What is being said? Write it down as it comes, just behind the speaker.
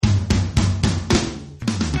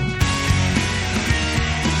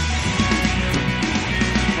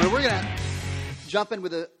jump in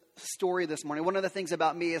with a story this morning. One of the things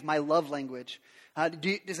about me is my love language.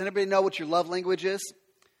 Does anybody know what your love language is?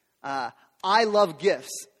 I love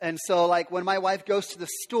gifts. And so like when my wife goes to the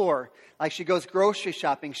store, like she goes grocery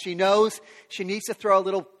shopping, she knows she needs to throw a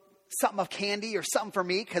little something of candy or something for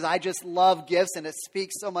me because I just love gifts and it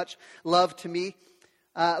speaks so much love to me.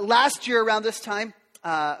 Last year around this time,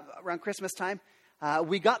 around Christmas time,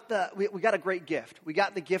 we got a great gift. We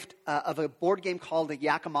got the gift of a board game called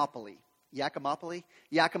Yakimopoly.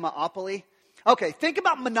 Yakimopoly. Okay, think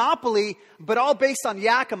about Monopoly, but all based on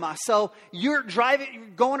Yakima. So you're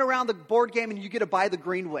going around the board game, and you get to buy the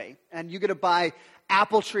Greenway, and you get to buy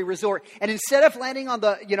Apple Tree Resort. And instead of landing on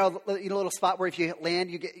the little spot where if you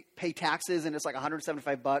land, you pay taxes, and it's like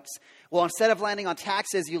 $175. Well, instead of landing on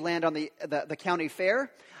taxes, you land on the county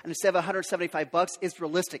fair, and instead of $175, it's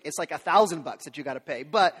realistic. It's like $1,000 that you got to pay.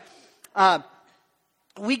 But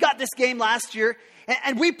we got this game last year,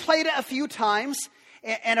 and we played it a few times.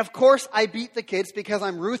 And of course, I beat the kids because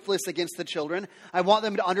I'm ruthless against the children. I want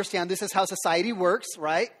them to understand this is how society works,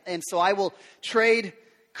 right? And so I will trade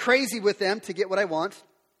crazy with them to get what I want.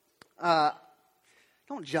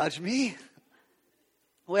 Don't judge me.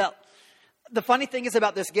 Well, the funny thing is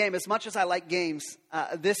about this game, as much as I like games,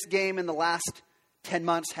 this game in the last 10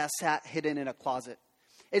 months has sat hidden in a closet.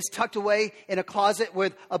 It's tucked away in a closet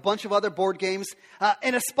with a bunch of other board games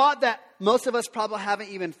in a spot that most of us probably haven't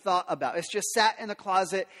even thought about. It's just sat in the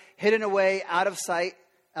closet, hidden away, out of sight,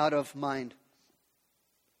 out of mind.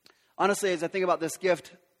 Honestly, as I think about this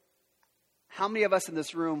gift, how many of us in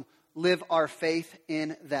this room live our faith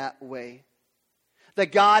in that way?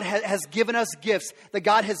 That God has given us gifts. That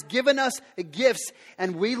God has given us gifts,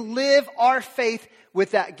 and we live our faith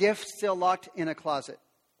with that gift still locked in a closet.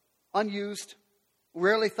 Unused.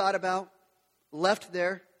 Rarely thought about, left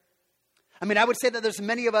there. I mean, I would say that there's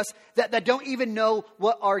many of us that don't even know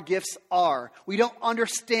what our gifts are. We don't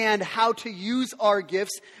understand how to use our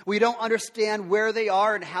gifts. We don't understand where they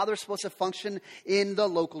are and how they're supposed to function in the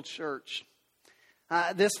local church.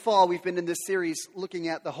 This fall, we've been in this series looking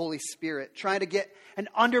at the Holy Spirit, trying to get an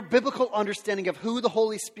biblical understanding of who the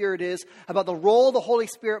Holy Spirit is, about the role the Holy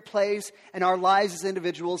Spirit plays in our lives as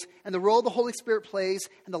individuals, and the role the Holy Spirit plays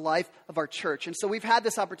in the life of our church. And so we've had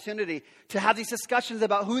this opportunity to have these discussions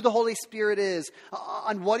about who the Holy Spirit is,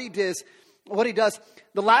 on what He does.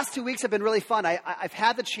 The last 2 weeks have been really fun. I've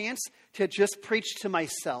had the chance to just preach to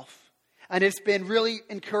myself. And it's been really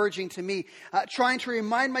encouraging to me, trying to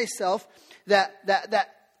remind myself that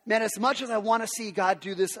man, as much as I want to see God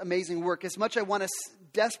do this amazing work, as much I want to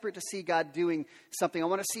desperate to see God doing something. I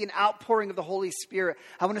want to see an outpouring of the Holy Spirit.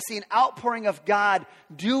 I want to see an outpouring of God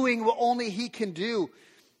doing what only He can do.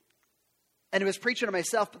 And it was preaching to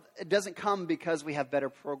myself, but it doesn't come because we have better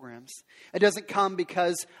programs. It doesn't come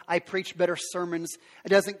because I preach better sermons. It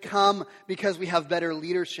doesn't come because we have better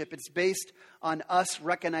leadership. It's based on us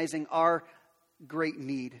recognizing our great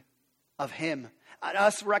need of Him. On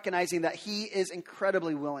us recognizing that He is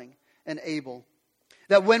incredibly willing and able.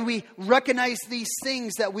 That when we recognize these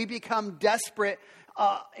things, that we become desperate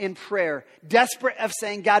in prayer. Desperate of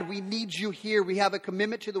saying, God, we need You here. We have a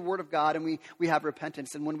commitment to the Word of God, and we have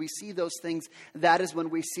repentance. And when we see those things, that is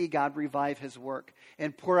when we see God revive His work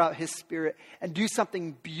and pour out His Spirit and do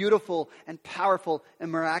something beautiful and powerful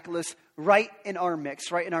and miraculous right in our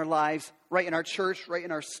mix, right in our lives, right in our church, right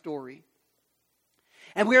in our story.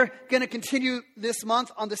 And we're going to continue this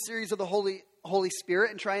month on the series of the Holy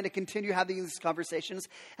Spirit and trying to continue having these conversations.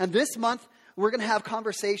 And this month, we're going to have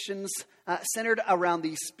conversations centered around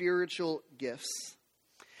these spiritual gifts.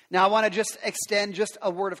 Now, I want to just extend just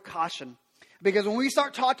a word of caution. Because when we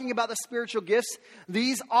start talking about the spiritual gifts,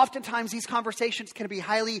 oftentimes these conversations can be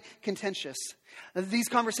highly contentious. These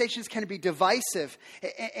conversations can be divisive.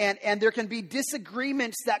 And there can be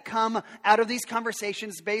disagreements that come out of these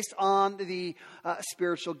conversations based on the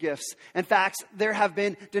spiritual gifts. In fact, there have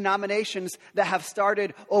been denominations that have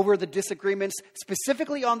started over the disagreements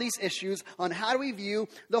specifically on these issues on how do we view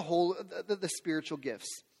the spiritual gifts.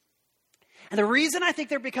 And the reason I think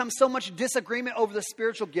there becomes so much disagreement over the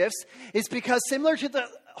spiritual gifts is because similar to the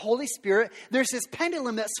Holy Spirit, there's this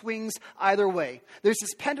pendulum that swings either way. There's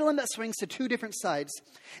this pendulum that swings to two different sides.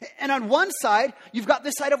 And on one side, you've got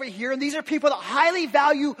this side over here, and these are people that highly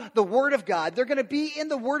value the Word of God. They're going to be in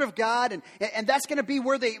the Word of God, and that's going to be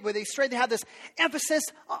where they have this emphasis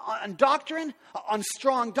on doctrine, on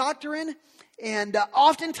strong doctrine. And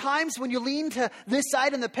oftentimes when you lean to this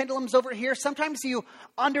side and the pendulum's over here, sometimes you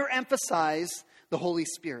underemphasize the Holy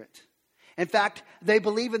Spirit. In fact, they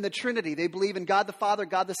believe in the Trinity. They believe in God the Father,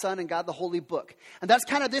 God the Son, and God the Holy Book. And that's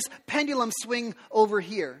kind of this pendulum swing over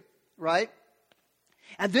here, right?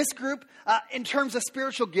 And this group, in terms of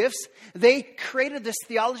spiritual gifts, they created this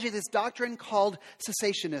theology, this doctrine called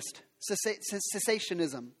cessationism.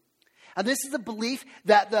 And this is the belief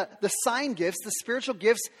that the sign gifts, the spiritual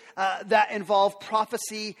gifts that involve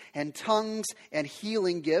prophecy and tongues and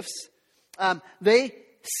healing gifts, they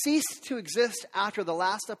ceased to exist after the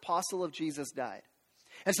last apostle of Jesus died.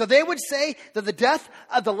 And so they would say that the death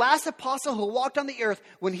of the last apostle who walked on the earth,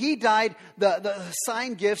 when he died, the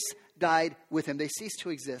sign gifts died with him. They ceased to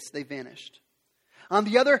exist. They vanished. On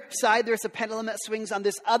the other side, there's a pendulum that swings on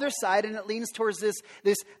this other side, and it leans towards this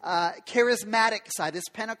charismatic side, this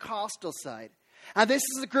Pentecostal side. And this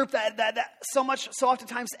is a group that so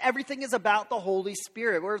oftentimes everything is about the Holy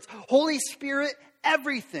Spirit, where it's Holy Spirit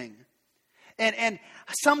everything. And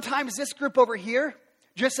sometimes this group over here,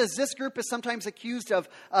 just as this group is sometimes accused of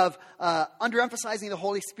underemphasizing the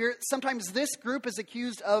Holy Spirit, sometimes this group is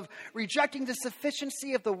accused of rejecting the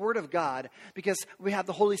sufficiency of the Word of God because we have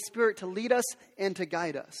the Holy Spirit to lead us and to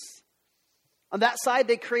guide us. On that side,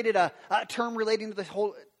 they created a term relating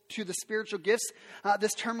to the spiritual gifts,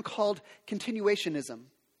 this term called continuationism.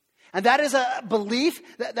 And that is a belief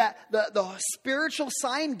that the spiritual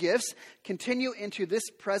sign gifts continue into this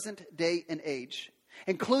present day and age,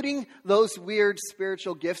 including those weird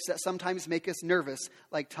spiritual gifts that sometimes make us nervous,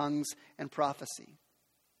 like tongues and prophecy.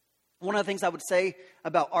 One of the things I would say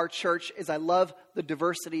about our church is I love the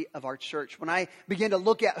diversity of our church. When I begin to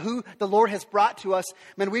look at who the Lord has brought to us,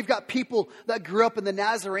 man, we've got people that grew up in the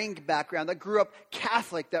Nazarene background, that grew up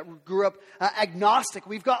Catholic, that grew up agnostic.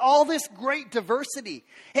 We've got all this great diversity.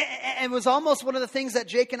 And it was almost one of the things that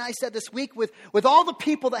Jake and I said this week with all the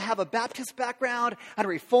people that have a Baptist background, and a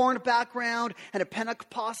Reformed background, and a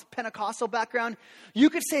Pentecostal background. You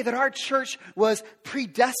could say that our church was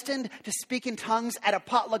predestined to speak in tongues at a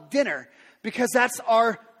potluck dinner, because that's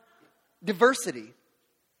our diversity.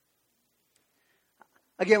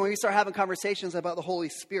 Again, when we start having conversations about the Holy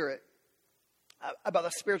Spirit, about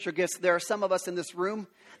the spiritual gifts, there are some of us in this room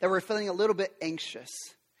that we're feeling a little bit anxious.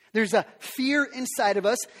 There's a fear inside of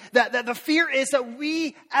us that the fear is that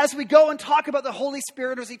we, as we go and talk about the Holy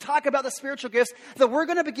Spirit, as we talk about the spiritual gifts, that we're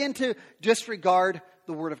going to begin to disregard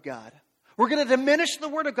the Word of God. We're going to diminish the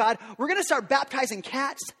Word of God. We're going to start baptizing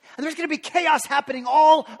cats. And there's going to be chaos happening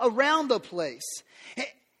all around the place.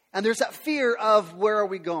 And there's that fear of, where are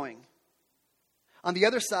we going? On the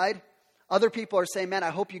other side, other people are saying, man, I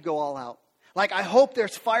hope you go all out. Like, I hope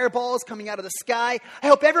there's fireballs coming out of the sky. I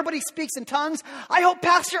hope everybody speaks in tongues. I hope,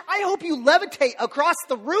 Pastor, I hope you levitate across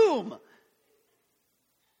the room.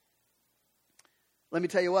 Let me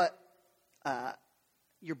tell you what,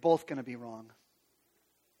 you're both going to be wrong.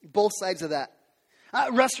 Both sides of that.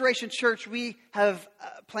 Restoration Church, we have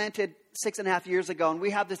planted 6.5 years ago, and we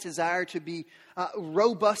have this desire to be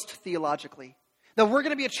robust theologically. That we're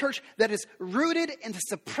going to be a church that is rooted in the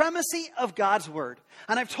supremacy of God's Word.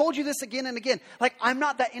 And I've told you this again and again. Like, I'm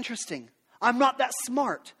not that interesting. I'm not that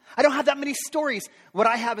smart. I don't have that many stories. What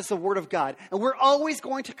I have is the Word of God. And we're always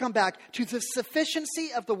going to come back to the sufficiency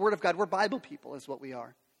of the Word of God. We're Bible people is what we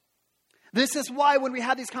are. This is why when we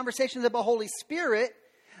have these conversations about Holy Spirit,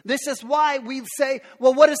 this is why we say,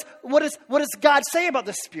 well, what does God say about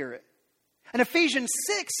the Spirit? And Ephesians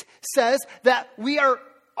 6 says that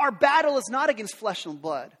our battle is not against flesh and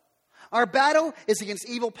blood. Our battle is against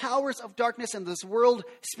evil powers of darkness in this world,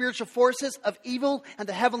 spiritual forces of evil in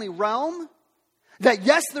the heavenly realm. That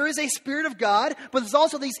yes, there is a Spirit of God, but there's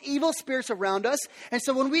also these evil spirits around us. And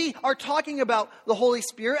so when we are talking about the Holy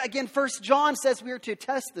Spirit, again, 1 John says we are to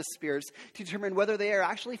test the spirits to determine whether they are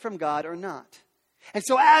actually from God or not. And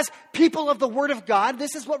so as people of the Word of God,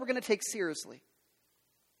 this is what we're going to take seriously.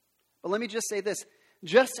 But let me just say this.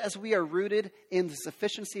 Just as we are rooted in the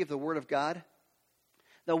sufficiency of the Word of God,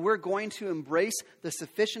 that we're going to embrace the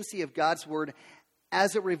sufficiency of God's Word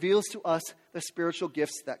as it reveals to us the spiritual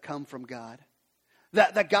gifts that come from God.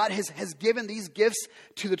 That God has given these gifts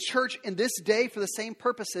to the church in this day for the same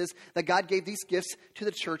purposes that God gave these gifts to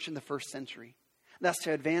the church in the first century. And that's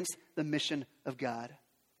to advance the mission of God.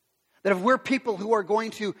 That if we're people who are going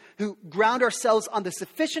to ground ourselves on the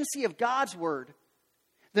sufficiency of God's Word,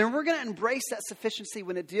 then we're going to embrace that sufficiency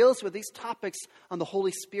when it deals with these topics on the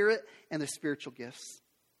Holy Spirit and the spiritual gifts.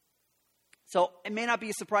 So it may not be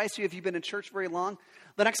a surprise to you if you've been in church very long.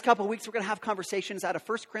 The next couple of weeks, we're going to have conversations out of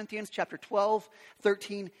 1 Corinthians chapter 12,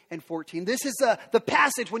 13, and 14. This is the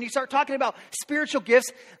passage. When you start talking about spiritual gifts,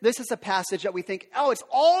 this is a passage that we think, oh, it's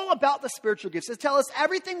all about the spiritual gifts. It tells us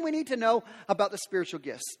everything we need to know about the spiritual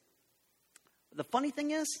gifts. The funny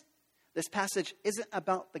thing is, this passage isn't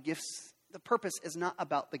about the gifts. The purpose is not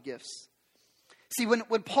about the gifts. See, when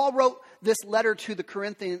Paul wrote this letter to the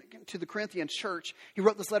Corinthian church, he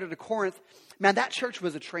wrote this letter to Corinth. Man, that church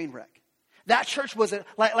was a train wreck. That church was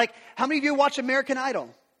like how many of you watch American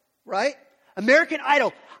Idol, right? American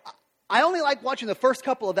Idol. I only like watching the first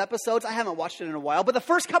couple of episodes. I haven't watched it in a while, but the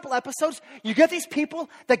first couple episodes, you get these people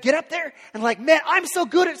that get up there and like, man, I'm so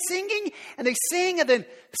good at singing, and they sing, and then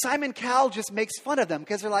Simon Cowell just makes fun of them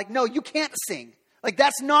because they're like, no, you can't sing. Like,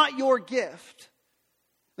 that's not your gift.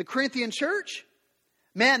 The Corinthian church,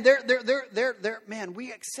 man, man,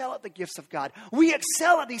 we excel at the gifts of God. We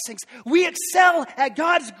excel at these things. We excel at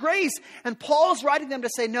God's grace. And Paul's writing them to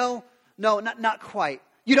say, no, not quite.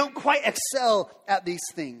 You don't quite excel at these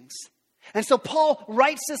things. And so Paul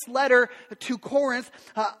writes this letter to Corinth.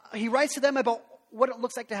 He writes to them about what it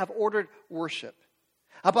looks like to have ordered worship,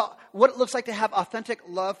 about what it looks like to have authentic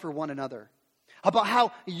love for one another, about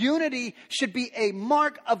how unity should be a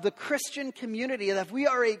mark of the Christian community. And if we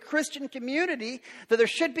are a Christian community, that there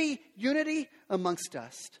should be unity amongst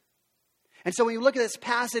us. And so when you look at this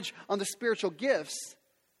passage on the spiritual gifts,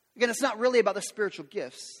 again, it's not really about the spiritual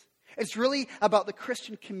gifts. It's really about the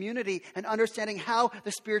Christian community and understanding how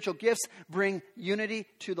the spiritual gifts bring unity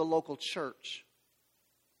to the local church.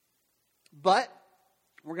 But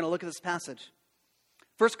we're going to look at this passage.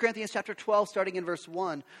 1 Corinthians chapter 12, starting in verse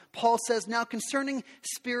 1, Paul says, now concerning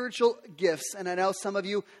spiritual gifts, and I know some of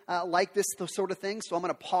you like this sort of thing, so I'm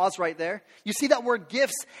going to pause right there. You see that word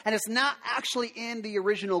gifts, and it's not actually in the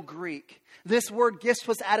original Greek. This word gifts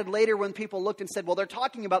was added later when people looked and said, well, they're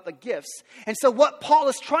talking about the gifts. And so what Paul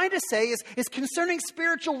is trying to say is concerning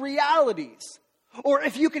spiritual realities, or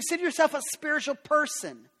if you consider yourself a spiritual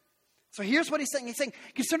person. So here's what he's saying. He's saying,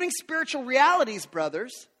 concerning spiritual realities,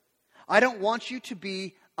 brothers, I don't want you to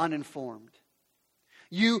be uninformed.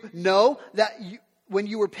 You know that when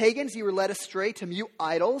you were pagans, you were led astray to mute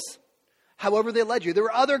idols, however they led you. There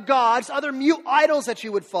were other gods, other mute idols that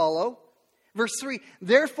you would follow. Verse 3,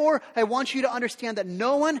 therefore, I want you to understand that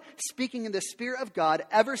no one speaking in the Spirit of God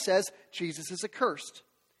ever says Jesus is accursed.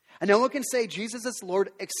 And no one can say Jesus is Lord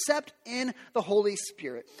except in the Holy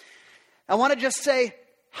Spirit. I want to just say,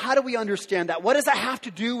 how do we understand that? What does that have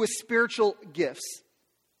to do with spiritual gifts?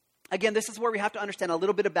 Again, this is where we have to understand a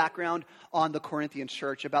little bit of background on the Corinthian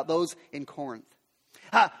church, about those in Corinth.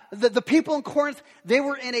 The people in Corinth, they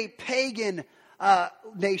were in a pagan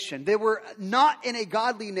nation. They were not in a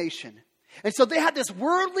godly nation. And so they had this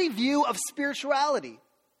worldly view of spirituality,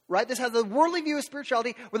 right? This has a worldly view of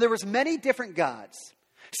spirituality where there was many different gods.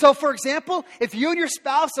 So, for example, if you and your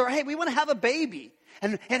spouse are, hey, we want to have a baby.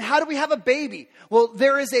 And how do we have a baby? Well,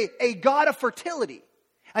 there is a god of fertility.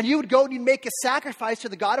 And you would go and you'd make a sacrifice to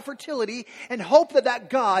the god of fertility and hope that that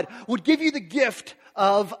god would give you the gift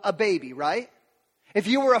of a baby, right? If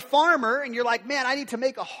you were a farmer and you're like, man, I need to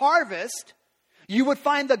make a harvest, you would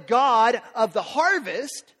find the god of the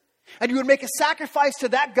harvest and you would make a sacrifice to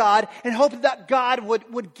that god and hope that that god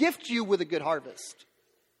would gift you with a good harvest.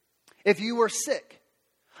 If you were sick,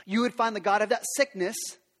 you would find the god of that sickness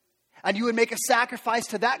and you would make a sacrifice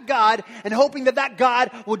to that God and hoping that that God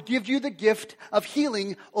would give you the gift of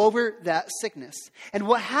healing over that sickness. And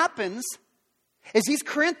what happens is these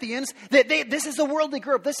Corinthians, this is the world they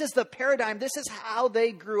grew up. This is the paradigm. This is how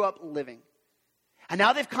they grew up living. And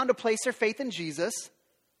now they've come to place their faith in Jesus,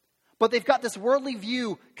 but they've got this worldly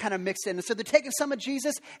view kind of mixed in. And so they're taking some of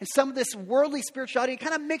Jesus and some of this worldly spirituality and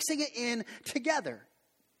kind of mixing it in together.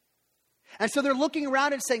 And so they're looking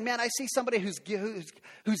around and saying, man, I see somebody who's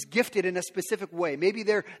gifted in a specific way. Maybe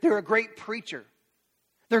they're a great preacher.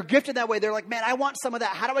 They're gifted that way. They're like, man, I want some of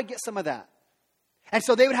that. How do I get some of that? And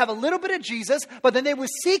so they would have a little bit of Jesus, but then they would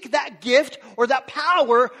seek that gift or that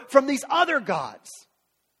power from these other gods,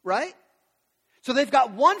 right? So they've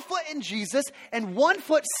got one foot in Jesus and one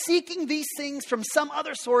foot seeking these things from some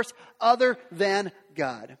other source other than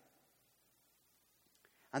God.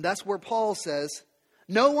 And that's where Paul says,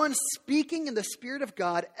 no one speaking in the Spirit of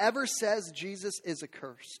God ever says Jesus is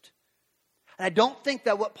accursed. And I don't think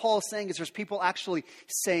that what Paul is saying is there's people actually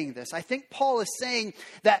saying this. I think Paul is saying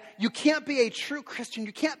that you can't be a true Christian,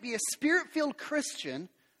 you can't be a Spirit-filled Christian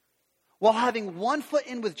while having one foot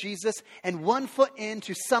in with Jesus and one foot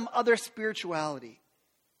into some other spirituality.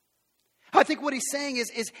 I think what he's saying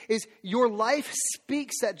is your life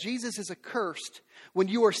speaks that Jesus is accursed when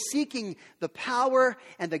you are seeking the power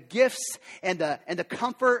and the gifts and the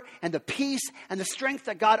comfort and the peace and the strength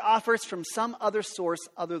that God offers from some other source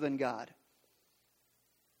other than God.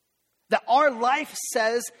 That our life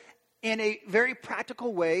says in a very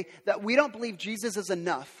practical way that we don't believe Jesus is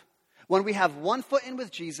enough when we have one foot in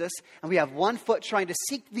with Jesus and we have one foot trying to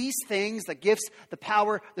seek these things, the gifts, the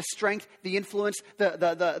power, the strength, the influence,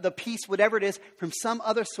 the peace, whatever it is, from some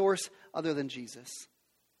other source other than Jesus.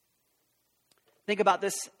 Think about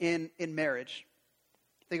this in marriage.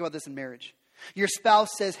 Think about this in marriage. Your spouse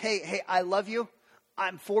says, hey, I love you.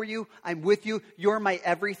 I'm for you. I'm with you. You're my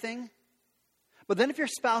everything. But then if your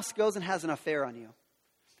spouse goes and has an affair on you,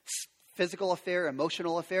 physical affair,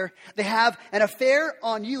 emotional affair, they have an affair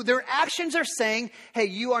on you. Their actions are saying, hey,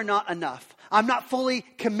 you are not enough. I'm not fully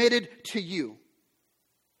committed to you.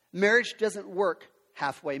 Marriage doesn't work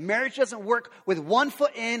halfway. Marriage doesn't work with 1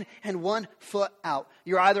 foot in and 1 foot out.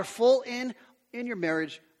 You're either full in your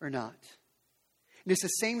marriage or not. And it's the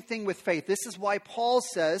same thing with faith. This is why Paul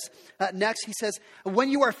says, next he says,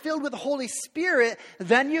 when you are filled with the Holy Spirit,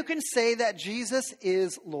 then you can say that Jesus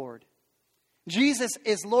is Lord. Jesus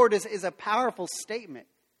is Lord is a powerful statement.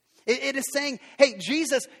 It is saying, hey,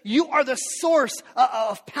 Jesus, you are the source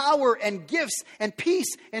of power and gifts and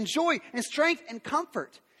peace and joy and strength and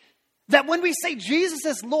comfort. That when we say Jesus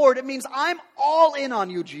is Lord, it means I'm all in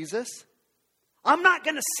on you, Jesus. I'm not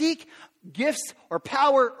going to seek gifts or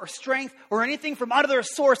power or strength or anything from out of their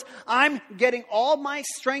source. I'm getting all my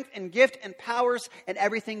strength and gift and powers and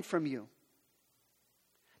everything from you.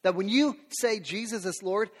 That when you say Jesus is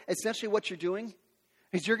Lord, essentially what you're doing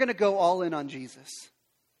is you're going to go all in on Jesus.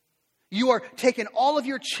 You are taking all of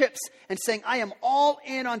your chips and saying, I am all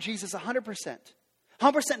in on Jesus 100%.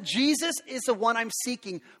 100%. Jesus is the one I'm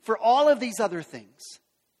seeking for all of these other things.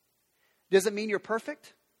 Does it mean you're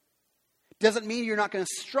perfect? Doesn't mean you're not going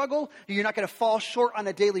to struggle, you're not going to fall short on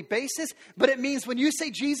a daily basis, but it means when you say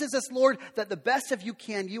Jesus is Lord, that the best of you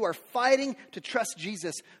can, you are fighting to trust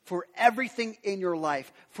Jesus for everything in your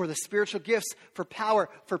life, for the spiritual gifts, for power,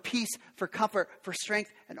 for peace, for comfort, for strength,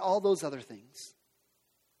 and all those other things.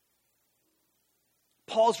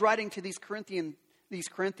 Paul's writing to these Corinthians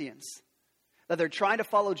that they're trying to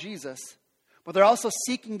follow Jesus, but they're also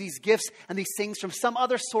seeking these gifts and these things from some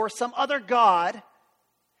other source, some other God.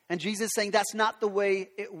 And Jesus is saying that's not the way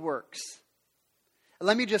it works.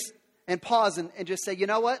 Let me just pause and just say, you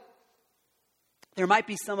know what? There might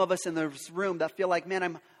be some of us in this room that feel like,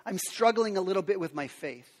 man, I'm struggling a little bit with my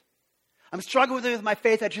faith. I'm struggling with my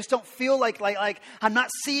faith. I just don't feel like I'm not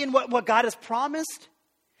seeing what God has promised.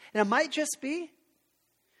 And it might just be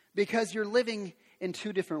because you're living in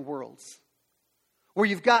two different worlds. Where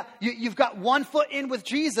you've got 1 foot in with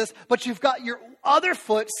Jesus, but you've got your other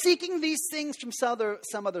foot seeking these things from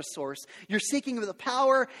some other source. You're seeking the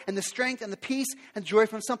power and the strength and the peace and joy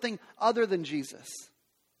from something other than Jesus.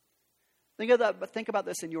 Think about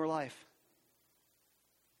this in your life.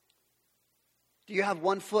 Do you have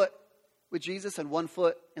 1 foot with Jesus and 1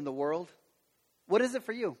 foot in the world? What is it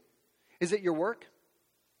for you? Is it your work?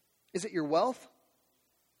 Is it your wealth?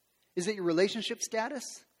 Is it your relationship status?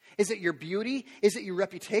 Is it your beauty? Is it your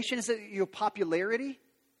reputation? Is it your popularity?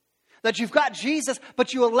 That you've got Jesus,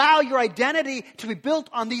 but you allow your identity to be built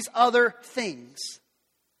on these other things.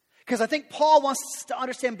 Because I think Paul wants us to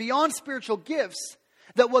understand beyond spiritual gifts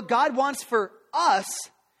that what God wants for us,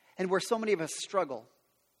 and where so many of us struggle,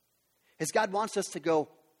 is God wants us to go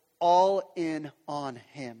all in on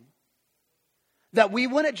Him. That we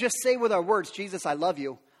wouldn't just say with our words, Jesus, I love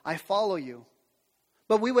you, I follow you.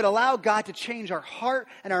 But we would allow God to change our heart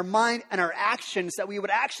and our mind and our actions, that we would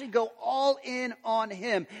actually go all in on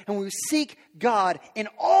Him. And we seek God in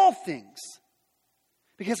all things.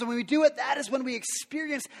 Because when we do it, that is when we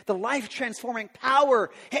experience the life-transforming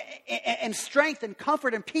power and strength and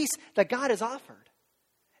comfort and peace that God has offered.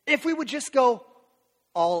 If we would just go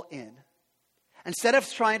all in. Instead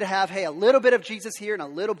of trying to have, a little bit of Jesus here and a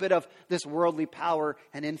little bit of this worldly power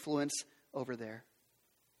and influence over there.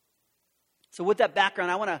 So with that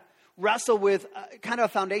background, I want to wrestle with kind of a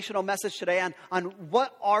foundational message today on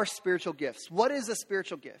what are spiritual gifts. What is a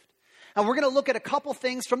spiritual gift? And we're going to look at a couple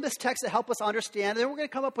things from this text that help us understand. And then we're going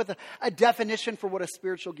to come up with a definition for what a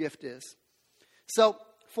spiritual gift is. So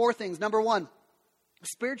 4 things. Number 1,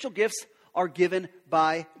 spiritual gifts are given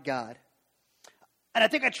by God. And I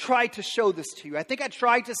think I tried to show this to you. I think I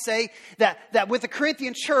tried to say that with the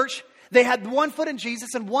Corinthian church, they had 1 foot in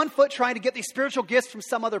Jesus and 1 foot trying to get these spiritual gifts from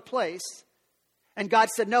some other place. And God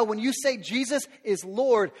said, no, when you say Jesus is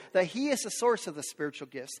Lord, that He is the source of the spiritual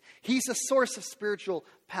gifts. He's the source of spiritual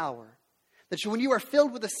power. That when you are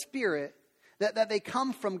filled with the Spirit, that they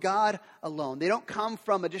come from God alone. They don't come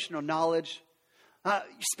from additional knowledge.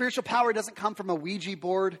 Spiritual power doesn't come from a Ouija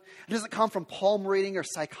board. It doesn't come from palm reading or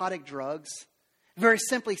psychotic drugs. Very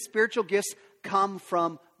simply, spiritual gifts come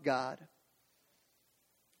from God.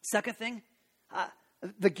 Second thing,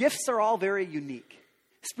 the gifts are all very unique.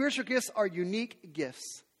 Spiritual gifts are unique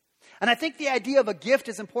gifts. And I think the idea of a gift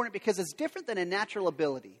is important because it's different than a natural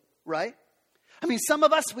ability, right? I mean, some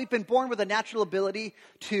of us, we've been born with a natural ability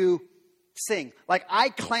to sing. Like, I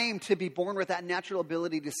claim to be born with that natural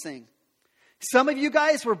ability to sing. Some of you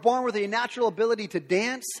guys were born with a natural ability to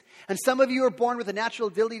dance, and some of you are born with a natural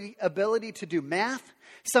ability to do math.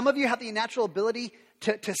 Some of you have the natural ability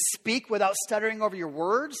to speak without stuttering over your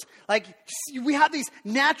words. Like, we have these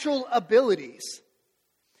natural abilities.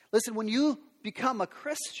 Listen, when you become a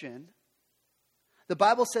Christian, the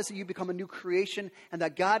Bible says that you become a new creation and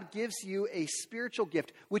that God gives you a spiritual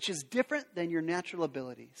gift, which is different than your natural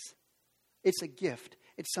abilities. It's a gift.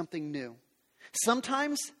 It's something new.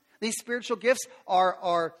 Sometimes these spiritual gifts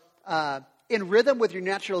are in rhythm with your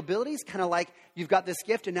natural abilities, kind of like you've got this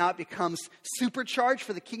gift and now it becomes supercharged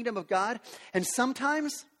for the kingdom of God. And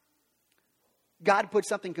sometimes God puts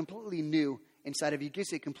something completely new inside of you,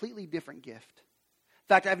 gives you a completely different gift.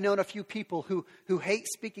 In fact, I've known a few people who hate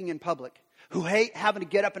speaking in public, who hate having to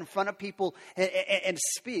get up in front of people and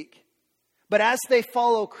speak. But as they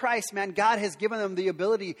follow Christ, man, God has given them the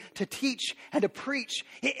ability to teach and to preach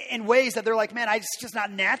in ways that they're like, man, it's just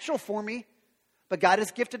not natural for me. But God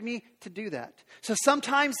has gifted me to do that. So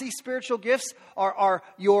sometimes these spiritual gifts are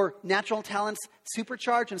your natural talents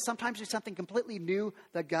supercharged, and sometimes there's something completely new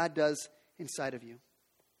that God does inside of you.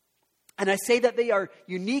 And I say that they are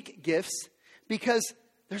unique gifts because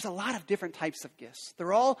there's a lot of different types of gifts.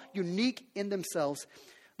 They're all unique in themselves.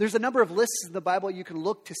 There's a number of lists in the Bible you can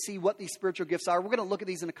look to see what these spiritual gifts are. We're going to look at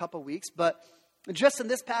these in a couple of weeks. But just in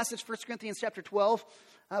this passage, 1 Corinthians chapter 12,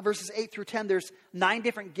 verses 8 through 10, there's 9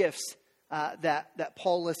 different gifts that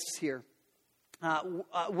Paul lists here.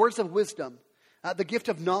 Words of wisdom, the gift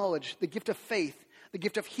of knowledge, the gift of faith, the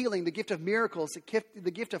gift of healing, the gift of miracles,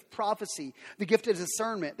 the gift of prophecy, the gift of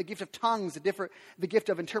discernment, the gift of tongues, the gift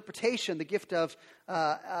of interpretation, the gift of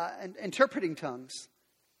interpreting tongues.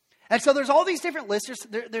 And so there's all these different lists.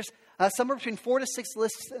 There's somewhere between 4 to 6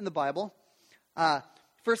 lists in the Bible. 1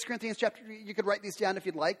 Corinthians chapter, you could write these down if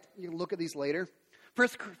you'd like. You can look at these later. 1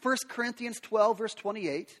 Corinthians 12, verse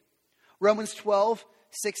 28. Romans 12,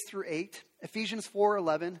 6 through 8. Ephesians 4,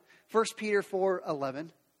 11. 1 Peter 4, 11.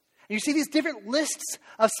 And you see these different lists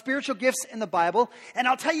of spiritual gifts in the Bible. And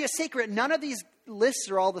I'll tell you a secret. None of these lists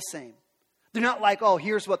are all the same. They're not like, oh,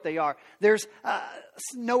 here's what they are. There's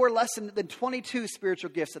nowhere less than 22 spiritual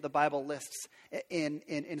gifts that the Bible lists in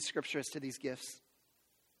Scripture as to these gifts.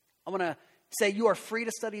 I want to say you are free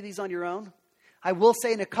to study these on your own. I will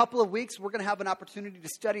say in a couple of weeks, we're going to have an opportunity to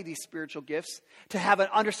study these spiritual gifts, to have an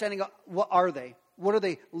understanding of what are they? What do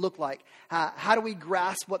they look like? How do we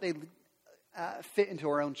grasp what they fit into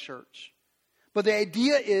our own church? But the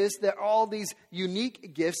idea is that all these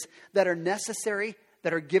unique gifts that are necessary,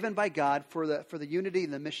 that are given by God for the unity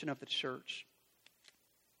and the mission of the church.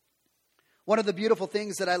 One of the beautiful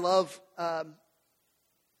things that I love, about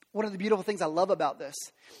this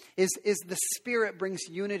is the Spirit brings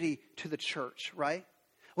unity to the church, right?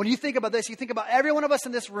 When you think about this, you think about every one of us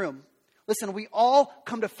in this room. Listen, we all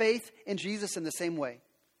come to faith in Jesus in the same way.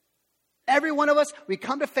 Every one of us, we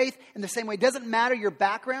come to faith in the same way. It doesn't matter your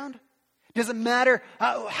background. It doesn't matter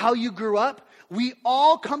how you grew up. We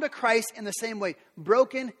all come to Christ in the same way.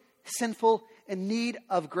 Broken, sinful, in need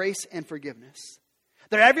of grace and forgiveness.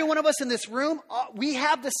 That every one of us in this room, we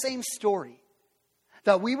have the same story.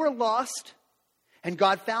 That we were lost, and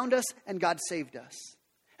God found us, and God saved us.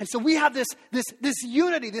 And so we have this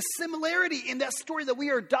unity, this similarity in that story, that we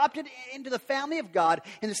are adopted into the family of God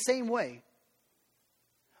in the same way.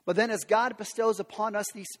 But then as God bestows upon us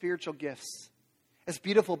these spiritual gifts, it's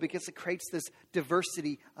beautiful because it creates this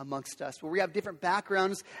diversity amongst us, where we have different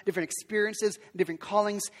backgrounds, different experiences, different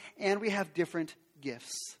callings, and we have different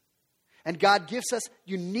gifts. And God gives us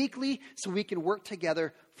uniquely so we can work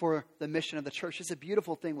together for the mission of the church. It's a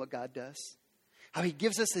beautiful thing what God does. How He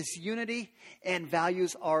gives us this unity and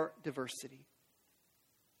values our diversity.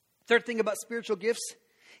 Third thing about spiritual gifts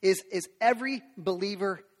is every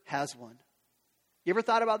believer has one. You ever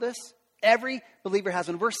thought about this? Every believer has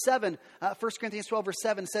one. Verse 7, 1 Corinthians 12, verse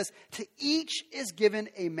 7 says, to each is given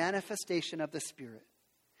a manifestation of the Spirit.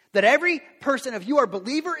 That every person, if you are a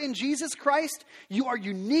believer in Jesus Christ, you are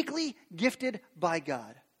uniquely gifted by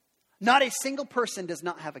God. Not a single person does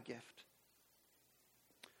not have a gift.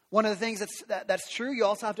 One of the things that's true, you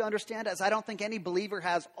also have to understand, is I don't think any believer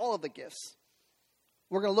has all of the gifts.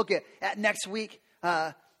 We're going to look at next week.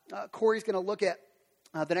 Corey's going to look at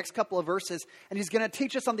the next couple of verses, and he's going to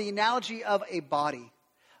teach us on the analogy of a body,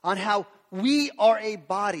 on how we are a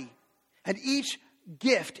body, and each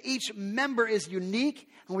gift, each member is unique,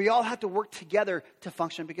 and we all have to work together to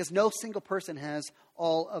function because no single person has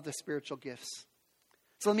all of the spiritual gifts.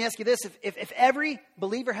 So let me ask you this, if every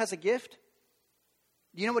believer has a gift,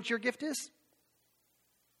 do you know what your gift is?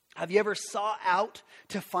 Have you ever sought out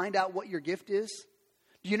to find out what your gift is?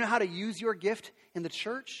 Do you know how to use your gift in the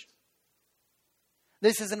church?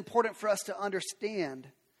 This is important for us to understand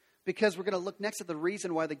because we're going to look next at the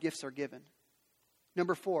reason why the gifts are given.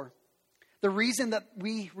 Number 4, the reason that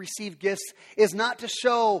we receive gifts is not to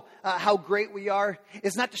show how great we are.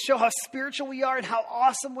 It's not to show how spiritual we are and how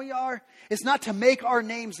awesome we are. It's not to make our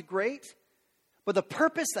names great. But the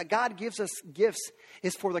purpose that God gives us gifts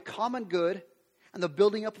is for the common good and the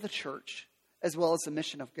building up of the church, as well as the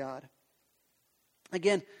mission of God.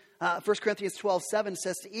 Again, 1 Corinthians 12:7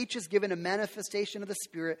 says, to each is given a manifestation of the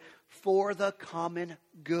Spirit for the common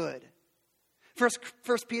good. 1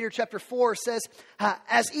 Peter chapter 4 says,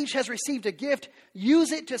 as each has received a gift,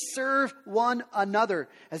 use it to serve one another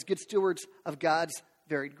as good stewards of God's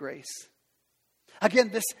varied grace.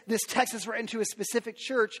 Again, this text is written to a specific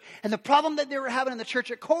church. And the problem that they were having in the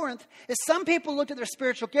church at Corinth is some people looked at their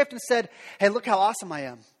spiritual gift and said, hey, look how awesome I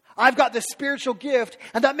am. I've got this spiritual gift,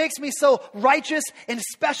 and that makes me so righteous and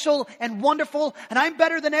special and wonderful, and I'm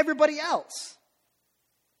better than everybody else.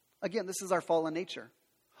 Again, this is our fallen nature.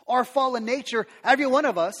 Our fallen nature, every one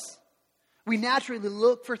of us, we naturally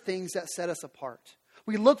look for things that set us apart.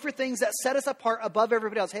 We look for things that set us apart above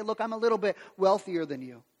everybody else. Hey, look, I'm a little bit wealthier than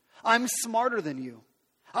you. I'm smarter than you.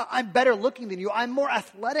 I'm better looking than you. I'm more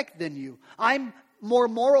athletic than you. I'm more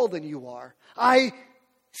moral than you are. I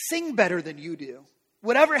sing better than you do.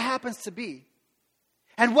 Whatever it happens to be.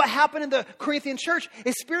 And what happened in the Corinthian church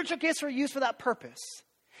is spiritual gifts were used for that purpose.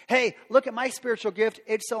 Hey, look at my spiritual gift.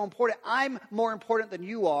 It's so important. I'm more important than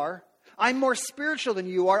you are. I'm more spiritual than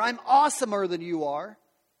you are. I'm awesomer than you are.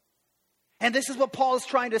 And this is what Paul is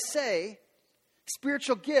trying to say.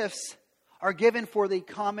 Spiritual gifts are given for the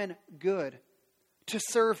common good, to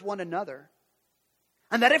serve one another.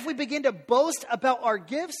 And that if we begin to boast about our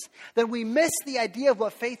gifts, then we miss the idea of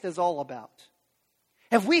what faith is all about.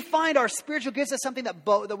 If we find our spiritual gifts as something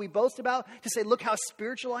that we boast about, to say, look how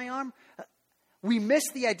spiritual I am, we miss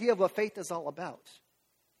the idea of what faith is all about.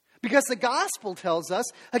 Because the gospel tells us,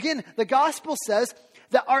 again, the gospel says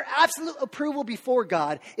that our absolute approval before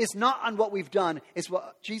God is not on what we've done, it's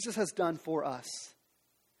what Jesus has done for us.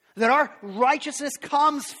 That our righteousness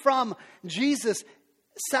comes from Jesus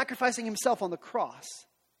sacrificing himself on the cross.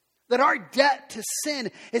 That our debt to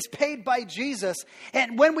sin is paid by Jesus.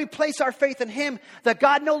 And when we place our faith in him, that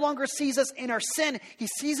God no longer sees us in our sin. He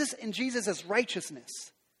sees us in Jesus as righteousness.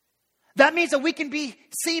 That means that we can be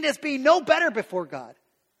seen as being no better before God.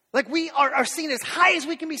 Like we are seen as high as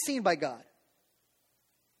we can be seen by God.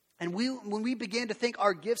 And when we begin to think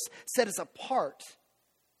our gifts set us apart,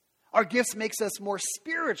 our gifts makes us more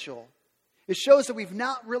spiritual. It shows that we've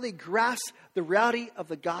not really grasped the reality of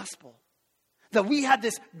the gospel. That we had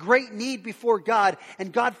this great need before God,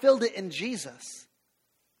 and God filled it in Jesus.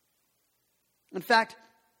 In fact,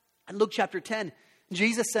 in Luke chapter 10,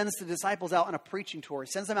 Jesus sends the disciples out on a preaching tour. He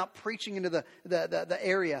sends them out preaching into the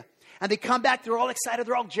area. And they come back, they're all excited,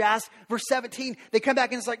 they're all jazzed. Verse 17, they come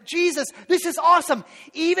back and it's like, Jesus, this is awesome.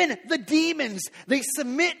 Even the demons, they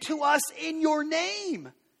submit to us in your name.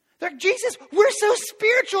 They're like, Jesus, we're so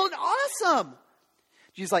spiritual and awesome.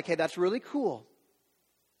 Jesus is like, hey, that's really cool.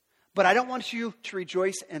 But I don't want you to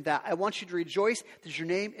rejoice in that. I want you to rejoice that your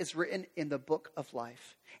name is written in the book of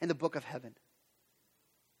life, in the book of heaven.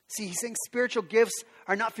 See, he's saying spiritual gifts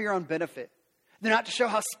are not for your own benefit. They're not to show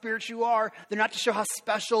how spiritual you are. They're not to show how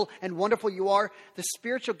special and wonderful you are. The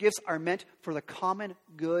spiritual gifts are meant for the common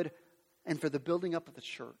good and for the building up of the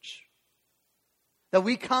church. That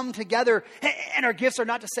we come together, and our gifts are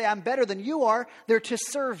not to say I'm better than you are. They're to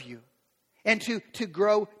serve you and to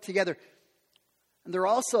grow together. And they're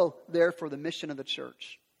also there for the mission of the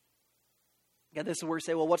church. Again, this is where we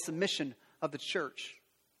say, well, what's the mission of the church?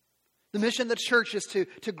 The mission of the church is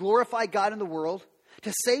to glorify God in the world,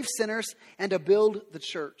 to save sinners, and to build the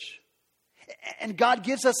church. And God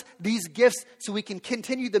gives us these gifts so we can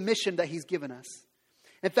continue the mission that he's given us.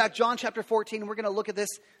 In fact, John chapter 14, we're going to look at this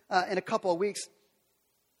in a couple of weeks.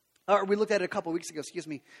 Or we looked at it a couple of weeks ago,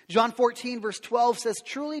 John 14, verse 12 says,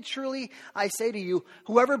 truly, truly, I say to you,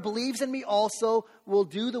 whoever believes in me also will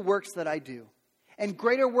do the works that I do. And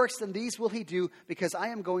greater works than these will he do, because I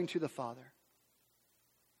am going to the Father.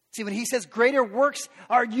 See, when he says greater works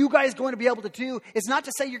are you guys going to be able to do, it's not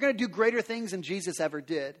to say you're going to do greater things than Jesus ever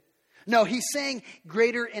did. No, he's saying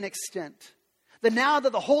greater in extent. That now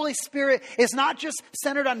that the Holy Spirit is not just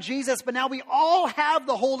centered on Jesus, but now we all have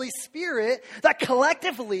the Holy Spirit, that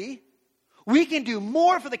collectively we can do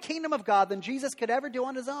more for the kingdom of God than Jesus could ever do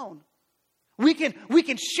on his own. We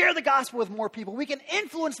can share the gospel with more people. We can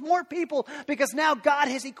influence more people because now God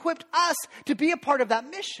has equipped us to be a part of that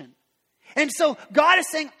mission. And so God is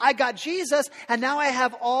saying, I got Jesus, and now I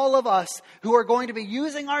have all of us who are going to be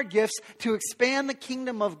using our gifts to expand the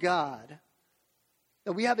kingdom of God.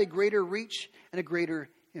 That we have a greater reach and a greater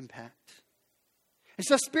impact. And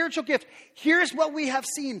so spiritual gift, here's what we have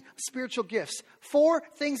seen, spiritual gifts. 4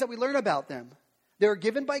 things that we learn about them. They are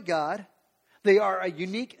given by God. They are a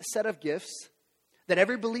unique set of gifts that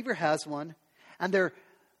every believer has one. And their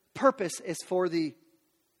purpose is for the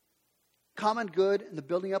common good and the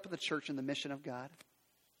building up of the church and the mission of God.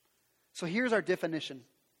 So here's our definition.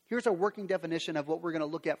 Here's our working definition of what we're going to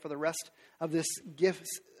look at for the rest of this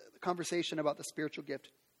conversation about the spiritual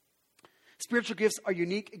gift. Spiritual gifts are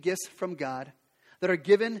unique gifts from God that are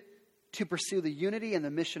given to pursue the unity and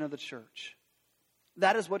the mission of the church.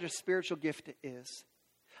 That is what a spiritual gift is.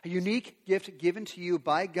 A unique gift given to you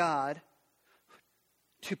by God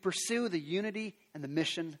to pursue the unity and the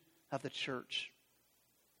mission of the church.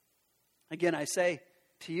 Again, I say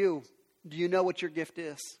to you, do you know what your gift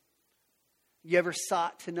is? You ever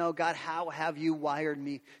sought to know, God, how have you wired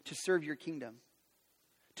me to serve your kingdom?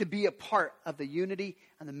 To be a part of the unity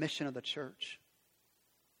and the mission of the church.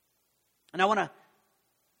 And I want to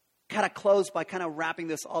kind of close by kind of wrapping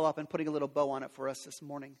this all up and putting a little bow on it for us this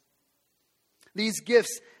morning. These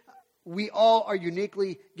gifts, we all are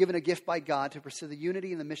uniquely given a gift by God to pursue the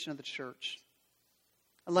unity and the mission of the church.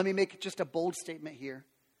 And let me make just a bold statement here.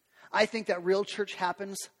 I think that real church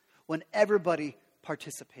happens when everybody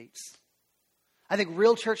participates. I think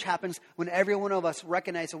real church happens when every one of us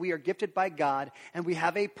recognize that we are gifted by God and we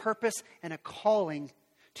have a purpose and a calling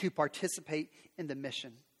to participate in the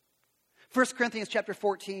mission. 1 Corinthians chapter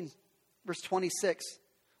 14, verse 26.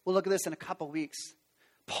 We'll look at this in a couple weeks.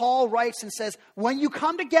 Paul writes and says, when you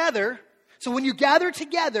come together, so when you gather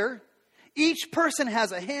together, each person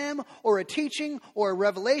has a hymn or a teaching or a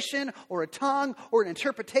revelation or a tongue or an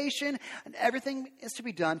interpretation, and everything is to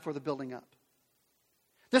be done for the building up.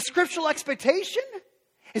 The scriptural expectation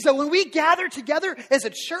is that when we gather together as a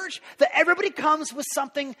church, that everybody comes with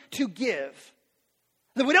something to give.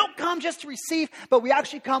 That we don't come just to receive, but we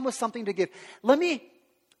actually come with something to give. Let me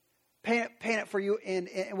paint it for you in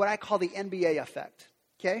what I call the NBA effect.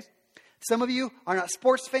 Okay? Some of you are not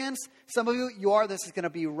sports fans. Some of you are. This is going to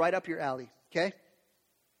be right up your alley. Okay?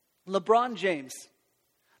 LeBron James,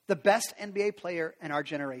 the best NBA player in our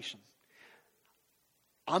generation.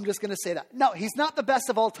 I'm just going to say that. No, he's not the best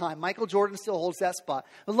of all time. Michael Jordan still holds that spot.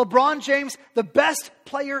 But LeBron James, the best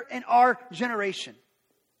player in our generation.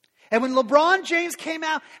 And when LeBron James came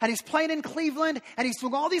out and he's playing in Cleveland and he's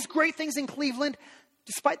doing all these great things in Cleveland,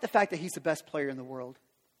 despite the fact that he's the best player in the world,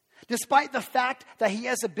 despite the fact that he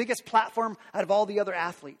has the biggest platform out of all the other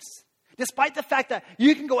athletes, despite the fact that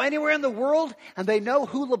you can go anywhere in the world and they know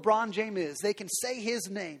who LeBron James is, they can say his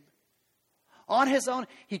name. On his own,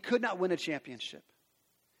 he could not win a championship.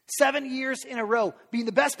 7 years in a row, being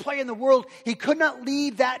the best player in the world, he could not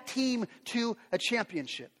lead that team to a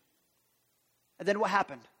championship. And then what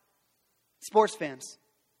happened? Sports fans.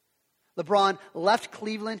 LeBron left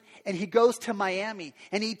Cleveland and he goes to Miami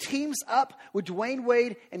and he teams up with Dwayne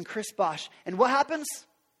Wade and Chris Bosh. And what happens?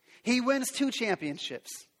 He wins 2 championships.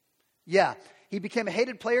 Yeah, he became a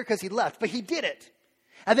hated player because he left, but he did it.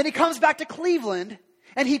 And then he comes back to Cleveland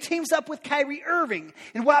and he teams up with Kyrie Irving.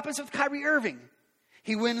 And what happens with Kyrie Irving?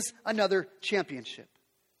 He wins another championship.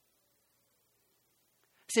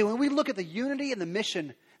 See, when we look at the unity and the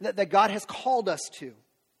mission that God has called us to,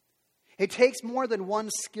 it takes more than one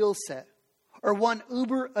skill set or one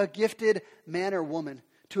gifted man or woman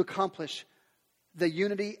to accomplish the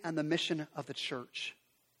unity and the mission of the church.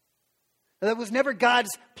 That was never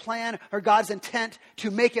God's plan or God's intent to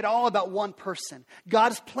make it all about one person.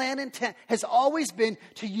 God's plan and intent has always been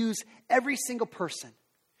to use every single person,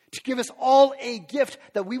 to give us all a gift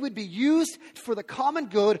that we would be used for the common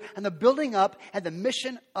good and the building up and the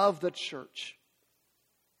mission of the church.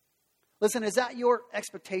 Listen, is that your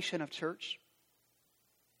expectation of church?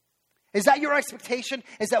 Is that your expectation?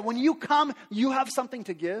 Is that when you come, you have something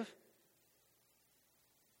to give?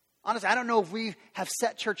 Honestly, I don't know if we have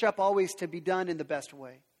set church up always to be done in the best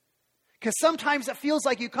way. Because sometimes it feels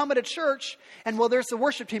like you come at a church and, well, there's the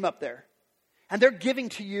worship team up there. And they're giving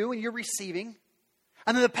to you and you're receiving.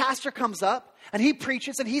 And then the pastor comes up and he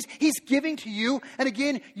preaches and he's giving to you. And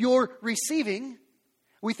again, you're receiving.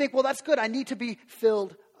 We think, well, that's good. I need to be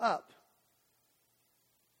filled up.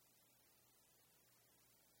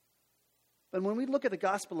 But when we look at the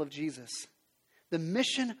gospel of Jesus, the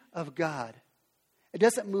mission of God, it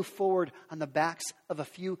doesn't move forward on the backs of a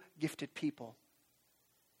few gifted people.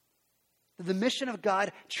 The mission of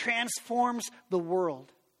God transforms the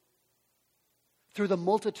world through the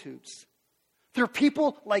multitudes, through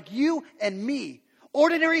people like you and me,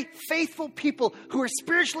 Ordinary, faithful people who are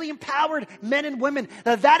spiritually empowered men and women.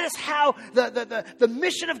 That is how the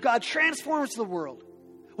mission of God transforms the world.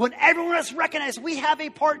 When everyone else recognizes we have a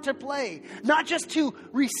part to play, not just to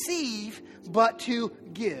receive, but to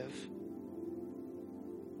give.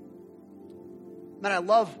 Man, I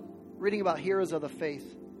love reading about heroes of the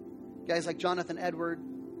faith. Guys like Jonathan Edward,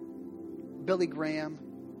 Billy Graham,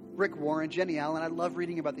 Rick Warren, Jenny Allen. I love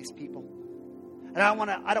reading about these people. And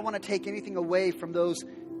I don't want to take anything away from those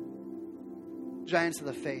giants of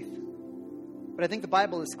the faith. But I think the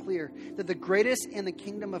Bible is clear that the greatest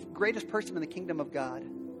person in the kingdom of God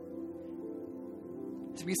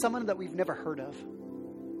is to be someone that we've never heard of.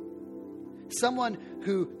 Someone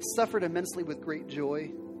who suffered immensely with great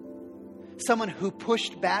joy. Someone who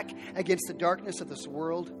pushed back against the darkness of this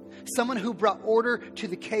world. Someone who brought order to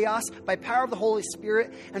the chaos by power of the Holy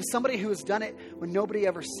Spirit. And somebody who has done it when nobody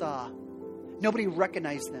ever saw. Nobody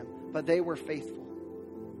recognized them, but they were faithful.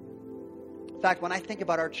 In fact, when I think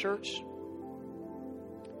about our church,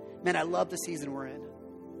 man, I love the season we're in.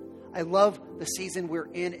 I love the season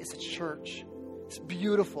we're in as a church. It's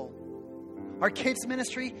beautiful. Our kids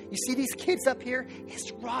ministry, you see these kids up here,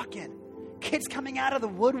 it's rocking. Kids coming out of the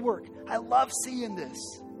woodwork. I love seeing this.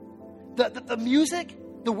 The music,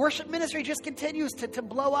 the worship ministry just continues to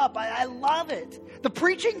blow up. I love it. The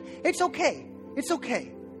preaching, it's okay. It's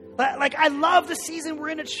okay. Like, I love the season we're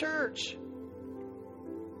in at church.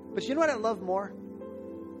 But you know what I love more?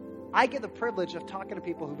 I get the privilege of talking to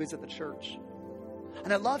people who visit the church.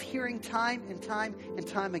 And I love hearing time and time and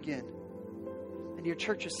time again. And your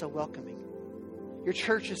church is so welcoming. Your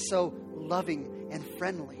church is so loving and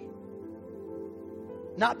friendly.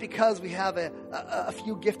 Not because we have a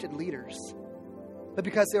few gifted leaders, but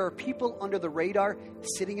because there are people under the radar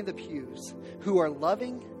sitting in the pews who are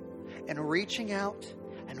loving and reaching out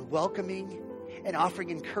and welcoming and offering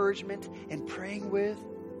encouragement and praying with.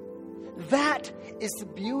 That is the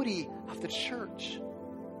beauty of the church.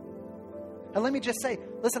 And let me just say,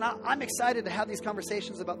 listen, I'm excited to have these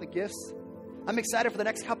conversations about the gifts. I'm excited for the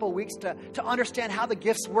next couple of weeks to understand how the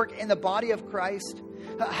gifts work in the body of Christ,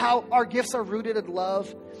 how our gifts are rooted in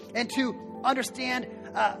love, and to understand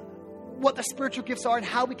what the spiritual gifts are and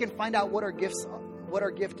how we can find out what our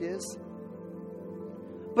gift is.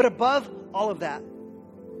 But above all of that,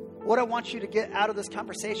 what I want you to get out of this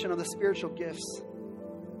conversation on the spiritual gifts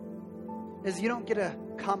is you don't get to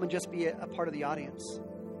come and just be a part of the audience.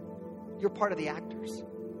 You're part of the actors.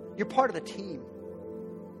 You're part of the team.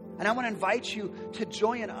 And I want to invite you to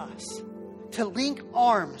join us, to link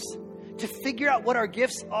arms, to figure out what our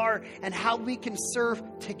gifts are and how we can serve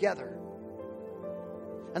together.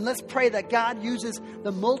 And let's pray that God uses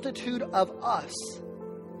the multitude of us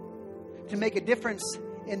to make a difference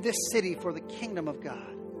in this city for the kingdom of God.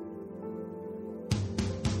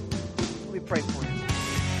 Let me pray for you.